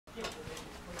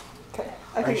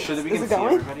Are you sure that we can it see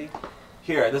going? everybody?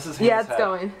 Here, this is Yeah, Hannah's it's head.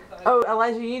 going. Oh,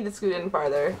 Elijah, you need to scoot in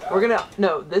farther. We're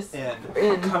gonna this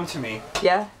In. Come to me.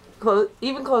 Yeah, close,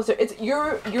 even closer. It's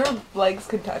your legs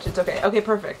can touch. It's okay. Okay,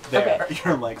 perfect. There. Okay.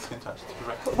 Your legs can touch.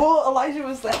 Perfect. Well, Elijah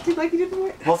was acting like he didn't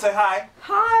want. Well, say hi.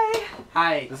 Hi.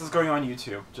 Hi. This is going on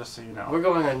YouTube, just so you know. We're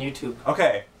going on YouTube.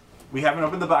 Okay. We haven't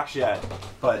opened the box yet,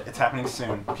 but it's happening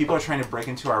soon. People are trying to break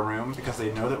into our room because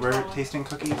they know that we're tasting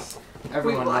cookies.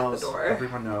 Everyone locked knows. the door.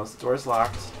 Everyone knows. The door's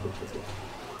locked.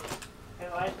 Hey,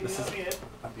 Elijah, This is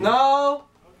No.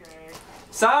 Okay.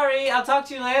 Sorry. I'll talk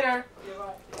to you later.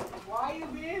 Why are you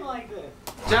being like this?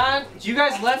 John, you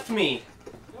guys left me.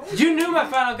 You knew my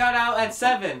final got out at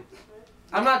 7.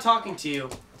 I'm not talking to you.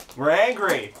 We're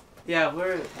angry. Yeah,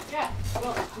 we're. Yeah,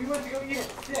 well, we went to go eat at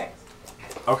 6.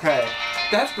 Okay.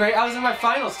 That's great. I was in my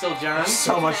final still, John. There's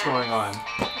so much going on.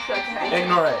 Okay.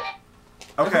 Ignore it.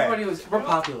 Okay. Everybody was. We're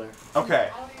popular. Okay.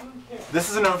 I don't even care. This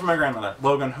is a note from my grandmother.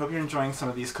 Logan, hope you're enjoying some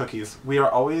of these cookies. We are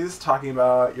always talking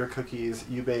about your cookies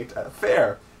you baked at a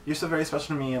fair. You're so very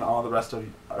special to me and all the rest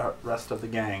of the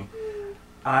gang.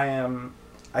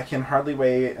 I can hardly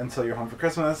wait until you're home for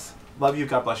Christmas. Love you.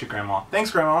 God bless you, Grandma.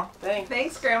 Thanks, Grandma. Thanks.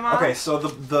 Thanks, Grandma. Okay, so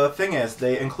the thing is,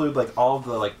 they include like all of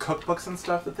the like cookbooks and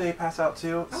stuff that they pass out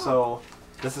too. Oh. So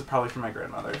this is probably from my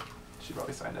grandmother. She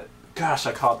probably signed it. Gosh,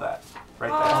 I called that right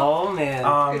there. Oh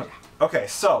man. Okay,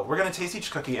 so we're gonna taste each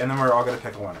cookie and then we're all gonna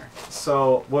pick a winner.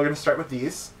 So we're gonna start with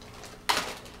these.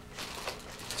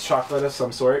 Chocolate of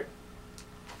some sort.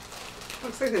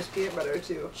 Looks like there's peanut butter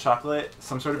too. Chocolate,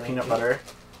 some sort of Thank peanut you. butter.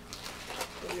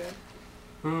 So good.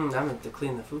 I'm gonna have to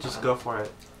clean the food. Just pot. go for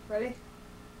it. Ready?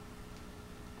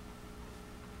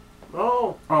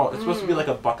 Oh. Oh, it's supposed to be like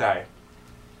a Buckeye.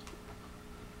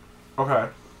 Okay.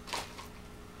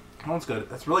 That one's good.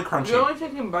 It's really crunchy. You're only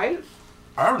taking bites?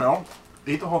 I don't know.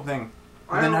 Eat the whole thing.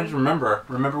 I And then don't- just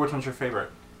remember which one's your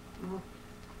favorite.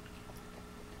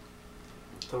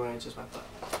 Don't worry, it's just my butt.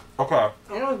 Okay.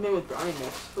 I know it's made with brownie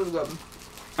mix. It was good.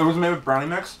 It was made with brownie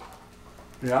mix.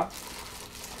 Yeah.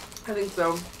 I think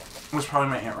so. It was probably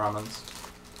my Aunt Ramen's.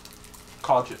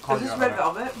 Called you. Is Called you this out red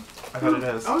on it. velvet? I bet it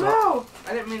is. Oh no!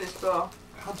 I didn't mean to spill.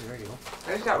 How dare you?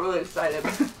 I just got really excited.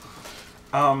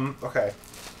 Okay.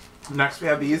 Next we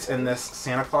have these in this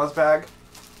Santa Claus bag.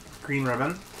 Green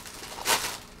ribbon.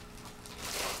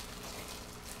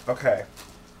 Okay.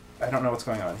 I don't know what's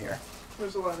going on here.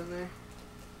 There's a lot in there.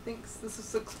 Thanks. This is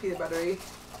 6 peanut buttery.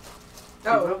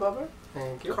 Peanut Oh, butter?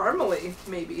 Thank you. caramely,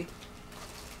 maybe.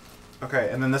 Okay,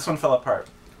 and then this one fell apart.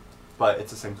 But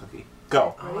it's the same cookie.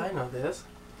 Go. Oh, I know this.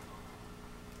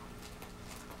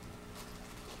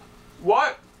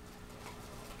 What?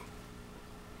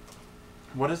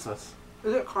 What is this?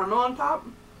 Is it caramel on top?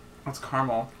 It's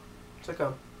caramel. It's like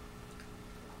a.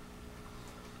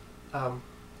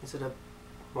 Is it a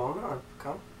walnut or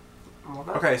pecan?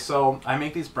 Walnut? Okay, so I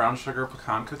make these brown sugar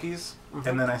pecan cookies,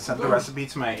 and then I sent the recipe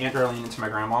to my Aunt Darlene and to my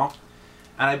grandma,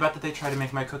 and I bet that they try to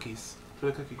make my cookies for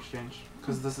the cookie exchange,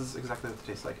 because this is exactly what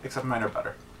they taste like, except mine are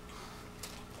better.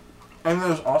 And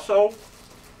there's also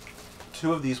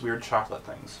 2 of these weird chocolate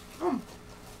things. You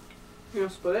gonna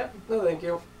split it? No, thank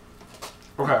you.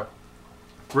 Okay,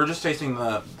 we're just tasting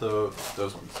those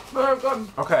ones. Oh, good.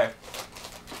 Okay,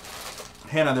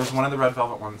 Hannah, there's one of the red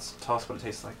velvet ones. Tell us what it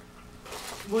tastes like.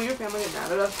 Will your family get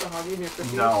mad at us for hogging your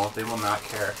cookies? No, they will not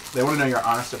care. They want to know your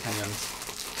honest opinions.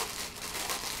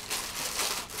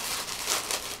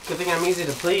 Good thing I'm easy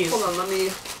to please. Hold on, let me.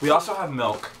 We also have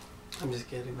milk. I'm just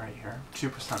kidding. Right here.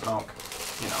 2% milk.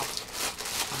 You know.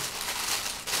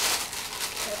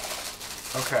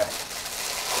 Okay.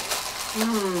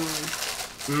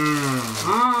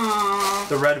 Mmm.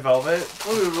 The red velvet. This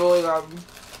is really good.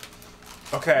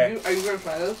 Okay. Are you gonna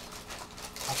try this?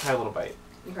 I'll try a little bite.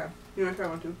 Okay. You wanna try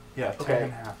one too? Yeah, 10 Okay.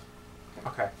 and a half.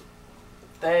 Okay.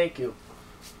 Thank you.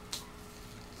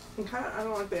 I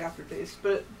don't like the aftertaste,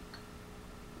 but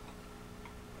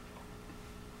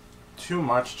Too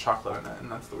much chocolate in it,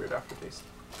 and that's the weird aftertaste.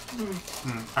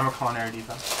 I'm a culinary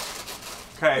diva.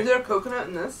 Okay. is there a coconut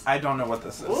in this? I don't know what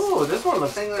this is. Ooh, this one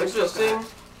looks I think there's interesting.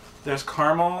 coconut. There's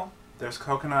caramel, there's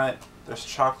coconut, there's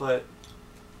chocolate.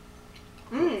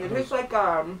 It tastes like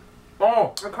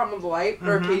Oh! a caramel delight,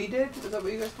 or Mhm. Katie did. Is that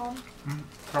what you guys call them?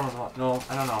 Caramel. No,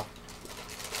 I don't know.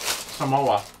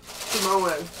 Samoa.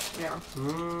 Samoan. Yeah.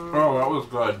 Oh, that was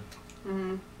good.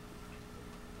 Mhm.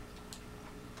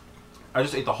 I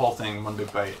just ate the whole thing in one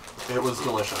big bite. It was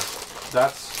delicious.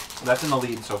 That's in the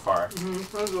lead so far.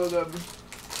 That was really good.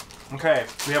 Okay,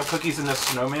 we have cookies in this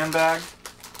snowman bag.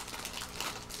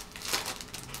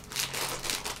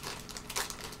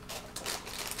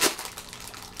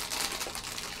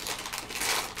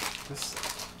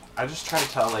 I just try to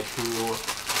tell like who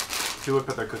Who would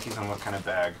put their cookies in what kind of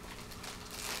bag?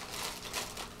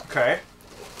 Okay.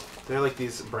 They're like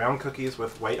these brown cookies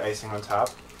with white icing on top.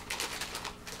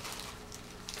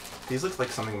 These look like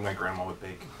something my grandma would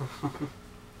bake.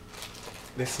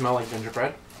 They smell like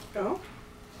gingerbread. Oh.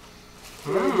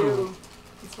 Mm. They do.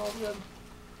 It smells good.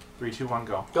 3, 2, 1,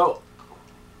 go. Go.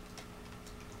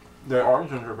 They are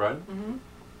gingerbread.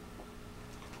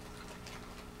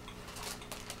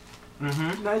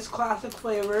 Mm-hmm. Nice classic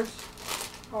flavors.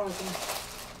 All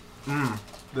of them.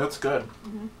 That's good.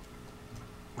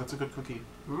 That's a good cookie.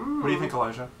 What do you think,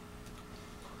 Elijah?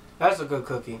 That's a good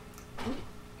cookie.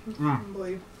 I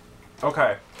believe.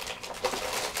 Okay.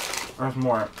 There's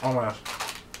more. Oh my gosh.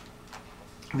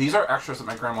 These are extras that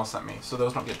my grandma sent me, so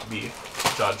those don't get to be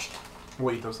judged.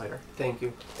 We'll eat those later. Thank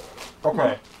you.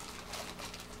 Okay.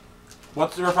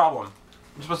 What's your problem?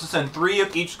 You're supposed to send 3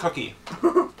 of each cookie.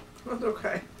 That's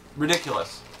okay.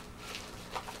 Ridiculous.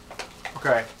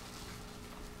 Okay.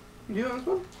 You want this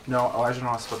one? No, Elijah and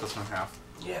I split this one in half.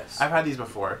 Yes. I've had these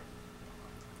before.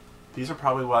 These are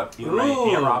probably what either my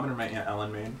Ooh. Aunt Robin or my Aunt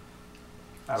Ellen made.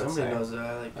 I would Somebody say. knows that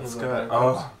I like That's peanut good.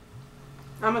 butter. Oh.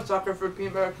 I'm a sucker for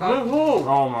peanut butter cups.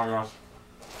 Oh my gosh.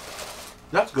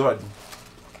 That's good.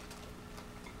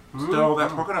 Still, that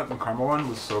coconut and caramel one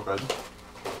was so good.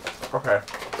 Okay.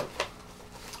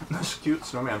 This cute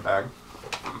snowman bag.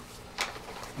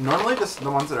 Normally,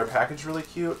 the ones that are packaged really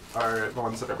cute are the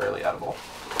ones that are barely edible.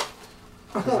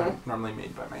 Because they're normally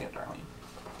made by my Aunt Darlene.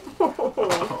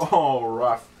 Oh,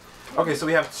 rough. Okay, so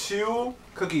we have 2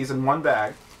 cookies in one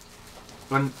bag.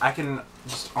 When I can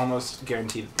just almost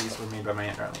guarantee that these were made by my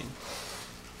Aunt Darlene.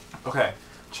 Okay,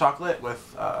 chocolate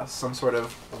with some sort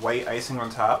of white icing on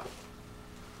top.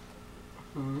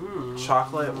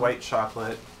 Chocolate, white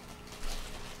chocolate.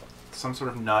 Some sort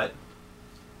of nut.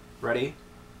 Ready?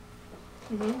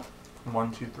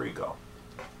 1, 2, 3, go.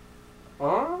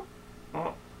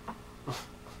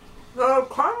 The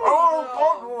caramel.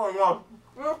 Oh my god!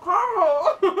 The caramel.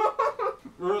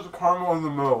 There's caramel in the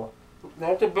middle.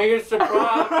 That's the biggest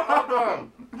surprise ever.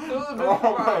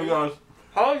 Oh my gosh.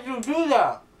 How did you do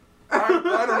that? I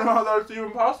don't know how that's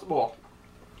even possible.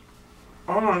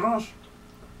 Oh my gosh.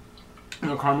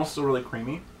 The caramel's still really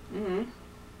creamy.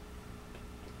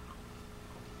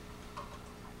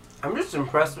 I'm just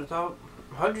impressed with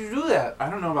how'd you do that? I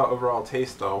don't know about overall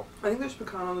taste though. I think there's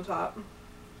pecan on the top.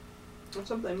 Or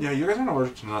something. Yeah, you guys aren't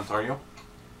allergic to nuts, are you?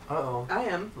 Uh-oh. I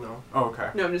am. No. Oh, okay.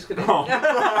 No, I'm just kidding. Oh.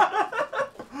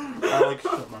 I like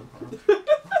shit my pants.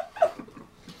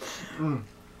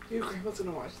 Your grandma's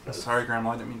gonna watch this. Sorry,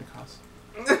 Grandma, I didn't mean to cuss.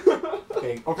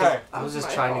 Okay. Okay. I was This is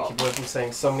just my trying fault. to keep away from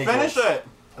saying so many Finish jokes it!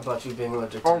 about you being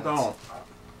allergic to Oh, nuts. don't.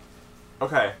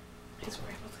 Okay. His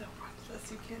grandma's gonna watch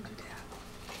this. You can't do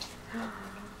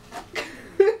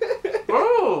that.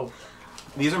 Oh!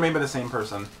 These are made by the same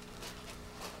person.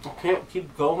 I can't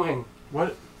keep going.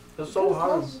 What? It's so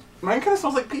hard. Mine kind of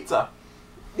smells like pizza.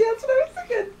 Yeah, that's what I was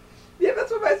thinking. Yeah,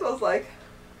 that's what mine smells like.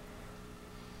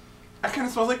 That kind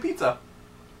of smells like pizza.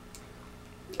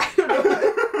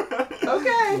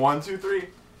 Okay. 1, 2, 3.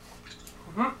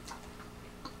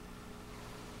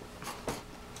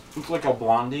 It's like a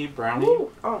blondie brownie,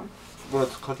 Ooh. Oh. but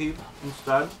it's cookie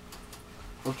instead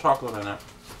with chocolate in it.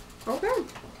 Okay.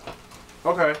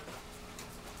 Okay.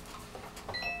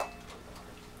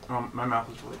 My mouth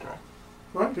is really dry.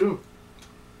 Mine too.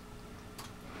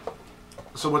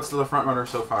 So what's the front runner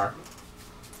so far?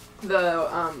 The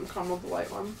caramel white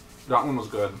one. That one was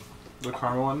good. The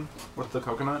caramel one with the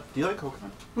coconut. Do you like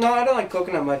coconut? No, I don't like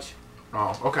coconut much.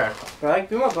 Oh, okay. I like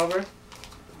peanut butter.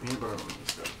 Peanut butter one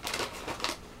is good.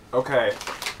 Okay.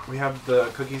 We have the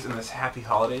cookies in this Happy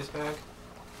Holidays bag.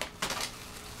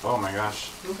 Oh my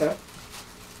gosh. Okay.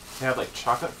 They have like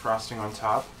chocolate frosting on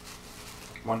top.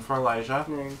 One for Elijah.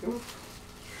 There you go.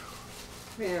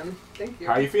 Man, thank you.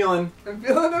 How you feeling? I'm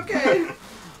feeling okay.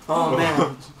 Oh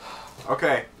man.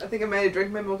 Okay. I think I might have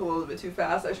drank my milk a little bit too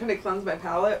fast. I was trying to cleanse my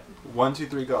palate. 1, 2,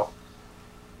 3, go.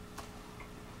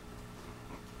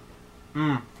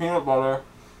 Peanut butter.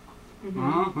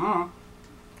 Mm-hmm.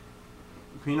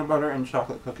 Peanut butter and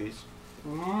chocolate cookies.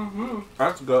 Mm-hmm.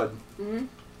 That's good.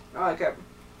 I like it.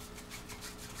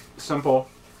 Simple.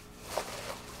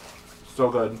 So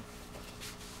good.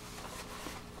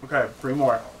 Okay, 3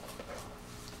 more.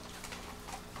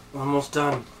 Almost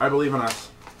done. I believe in us.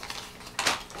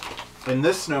 In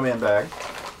this snowman bag,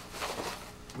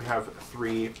 we have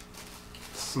 3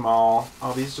 small...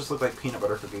 Oh, these just look like peanut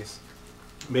butter cookies.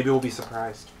 Maybe we'll be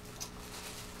surprised.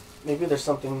 Maybe there's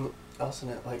something else in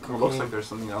it, like It looks cocaine. like there's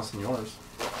something else in yours.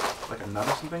 Like a nut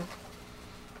or something.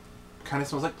 Kind of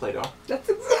smells like Play-Doh. That's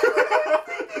exactly.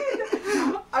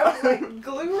 I was like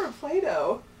glue or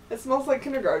Play-Doh. It smells like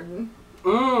kindergarten.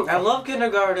 I love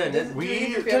kindergarten. Does- We- do you and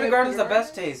your family have Kindergarten's the kindergarten?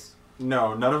 best taste.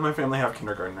 No, none of my family have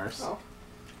kindergartners. Oh.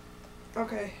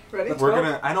 Okay, ready? Let's We're go.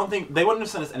 gonna. I don't think they wouldn't have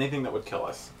sent us anything that would kill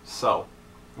us. So,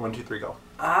 1, 2, 3, go.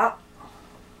 Ah.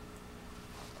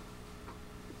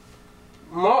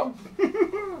 Mo.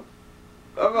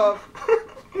 I'm up.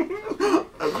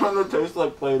 It kind of tastes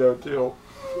like Play-Doh too.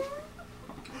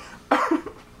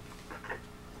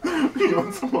 You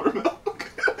want some more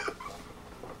milk?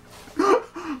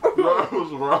 That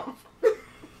was rough.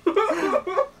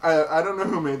 I don't know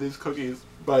who made these cookies,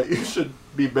 but you should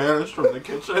be banished from the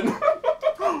kitchen.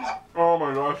 Oh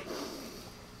my gosh.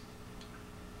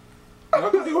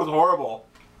 That cookie was horrible.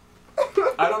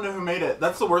 I don't know who made it.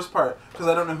 That's the worst part, because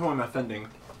I don't know who I'm offending.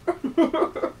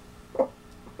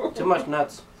 Too much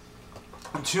nuts.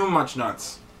 Too much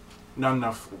nuts. Not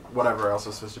enough whatever else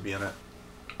was supposed to be in it.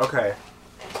 Okay.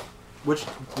 Which,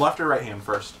 left or right hand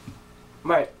first?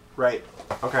 Right. Right.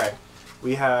 Okay.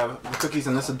 We have the cookies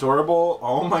in this adorable,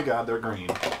 oh my god, they're green.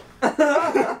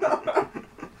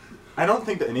 I don't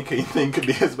think that anything could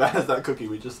be as bad as that cookie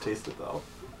we just tasted though.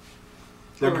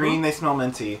 They're green, they smell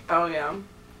minty. Oh yeah.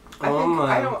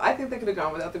 I think they could have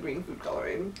gone without the green food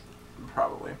coloring.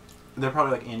 Probably. They're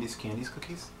probably like Andy's Candies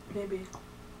cookies. Maybe.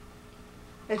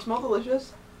 They smell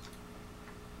delicious.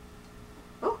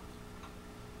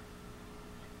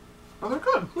 Oh, they're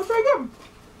good. They're very good.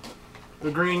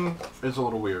 The green is a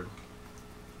little weird.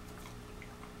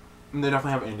 And they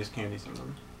definitely have Andy's Candies in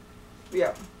them.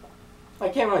 Yeah. I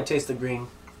can't really taste the green.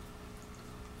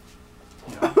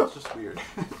 Yeah, it's just weird.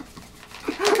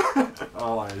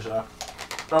 Oh, Elijah.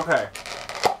 Okay.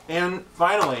 And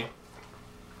finally,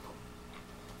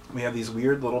 we have these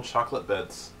weird little chocolate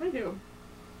bits. I do.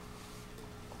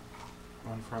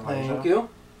 One for Elijah. Thank you.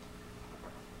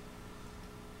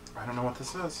 I don't know what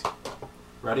this is.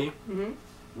 Ready? Mm-hmm.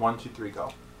 1, 2, 3,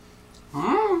 go.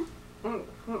 Mmm.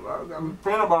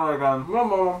 Peanut butter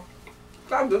again.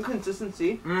 Got good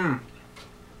consistency. Mmm.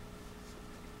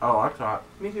 Oh, I like that.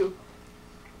 Me too.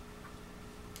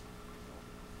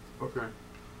 Okay.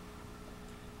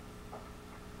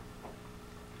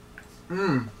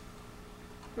 Mmm.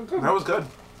 That was good.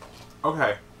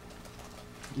 Okay.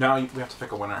 Now we have to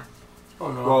pick a winner.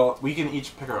 Oh no. Well, we can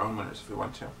each pick our own winners if we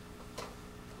want to.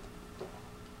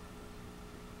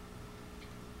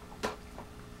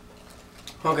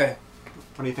 Okay.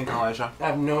 What do you think, Elijah? I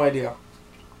have no idea.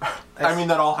 I mean,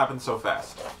 that all happened so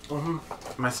fast.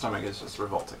 Mm-hmm. My stomach is just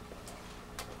revolting.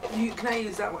 Can I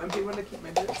use that one empty one to keep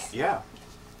my bits? Yeah.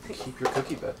 Keep your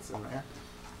cookie bits in there.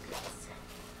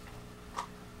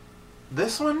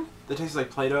 This one, that tastes like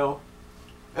Play-Doh,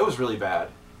 it was really bad.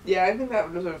 Yeah, I think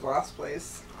that deserves last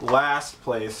place. Last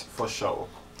place for show.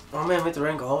 Oh man, we have to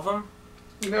rank all of them?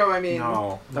 No, I mean.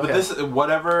 No. But Okay. this,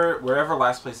 wherever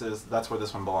last place is, that's where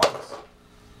this one belongs.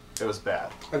 It was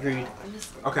bad. Agreed. I'm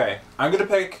just. Okay, I'm gonna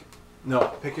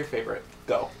pick your favorite.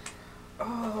 Go.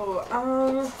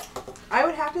 Oh, I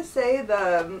would have to say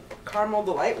the Caramel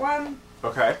Delight one.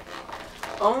 Okay.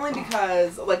 Only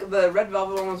because, like, the Red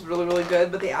Velvet one was really, really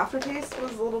good, but the aftertaste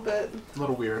was a little bit A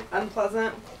little weird.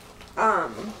 unpleasant.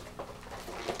 And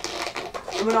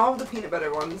then all of the peanut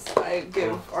butter ones, I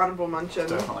give honorable mention.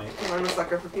 Definitely. I'm a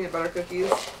sucker for peanut butter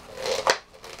cookies.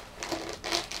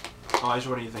 Elijah,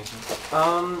 what are you thinking?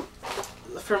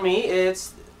 For me,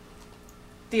 it's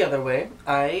the other way.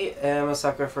 I am a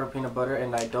sucker for peanut butter,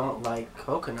 and I don't like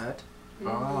coconut.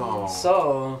 Oh.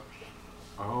 So,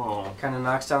 Oh. kind of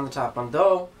knocks down the top one.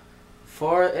 Though,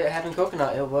 for it having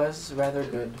coconut, it was rather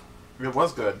good. It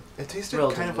was good. It tasted kind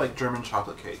Relatively. of like German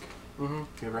chocolate cake. Mm-hmm.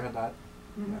 Have you ever had that?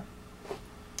 Mhm. Yeah.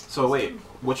 So wait,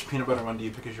 which peanut butter one do you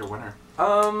pick as your winner?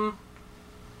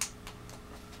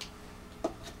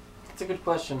 That's a good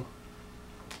question.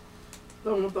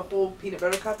 The one with the whole peanut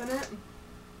butter cup in it?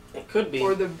 It could be.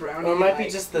 Or the brownie? Or it might be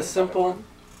like, just the peanut butter simple- one?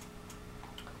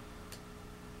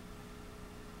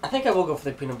 I think I will go for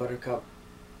the peanut butter cup.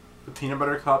 The peanut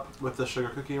butter cup with the sugar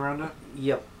cookie around it?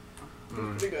 Yep.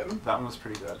 Mm, Pretty good. that one was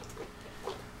pretty good.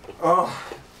 Oh,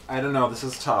 I don't know. This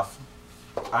is tough.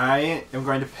 I am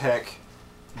going to pick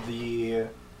the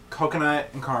coconut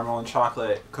and caramel and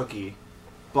chocolate cookie,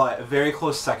 but a very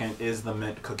close second is the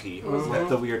mint cookie Mhm. with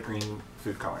the weird green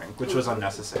food coloring, which was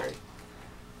unnecessary.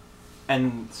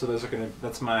 And so those are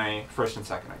that's my first and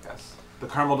second, I guess. The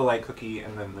caramel delight cookie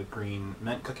and then the green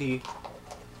mint cookie.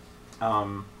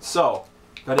 So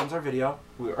that ends our video.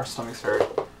 Our stomachs hurt.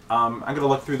 I'm gonna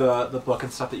look through the book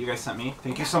and stuff that you guys sent me.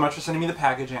 Thank you so much for sending me the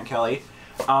package, Aunt Kelly.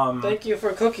 Thank you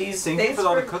for cookies. Thank you Thanks for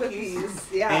all the cookies.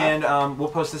 Yeah. And we'll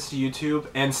post this to YouTube.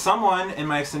 And someone in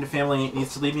my extended family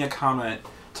needs to leave me a comment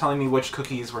telling me which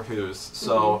cookies were whose.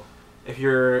 So If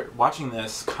you're watching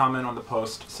this, comment on the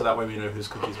post so that way we know whose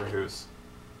cookies were whose.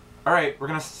 All right, we're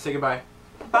gonna say goodbye.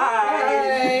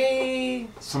 Bye.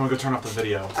 Someone go turn off the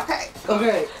video. Okay.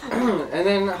 Okay. And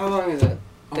then how long is it?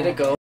 Did it go?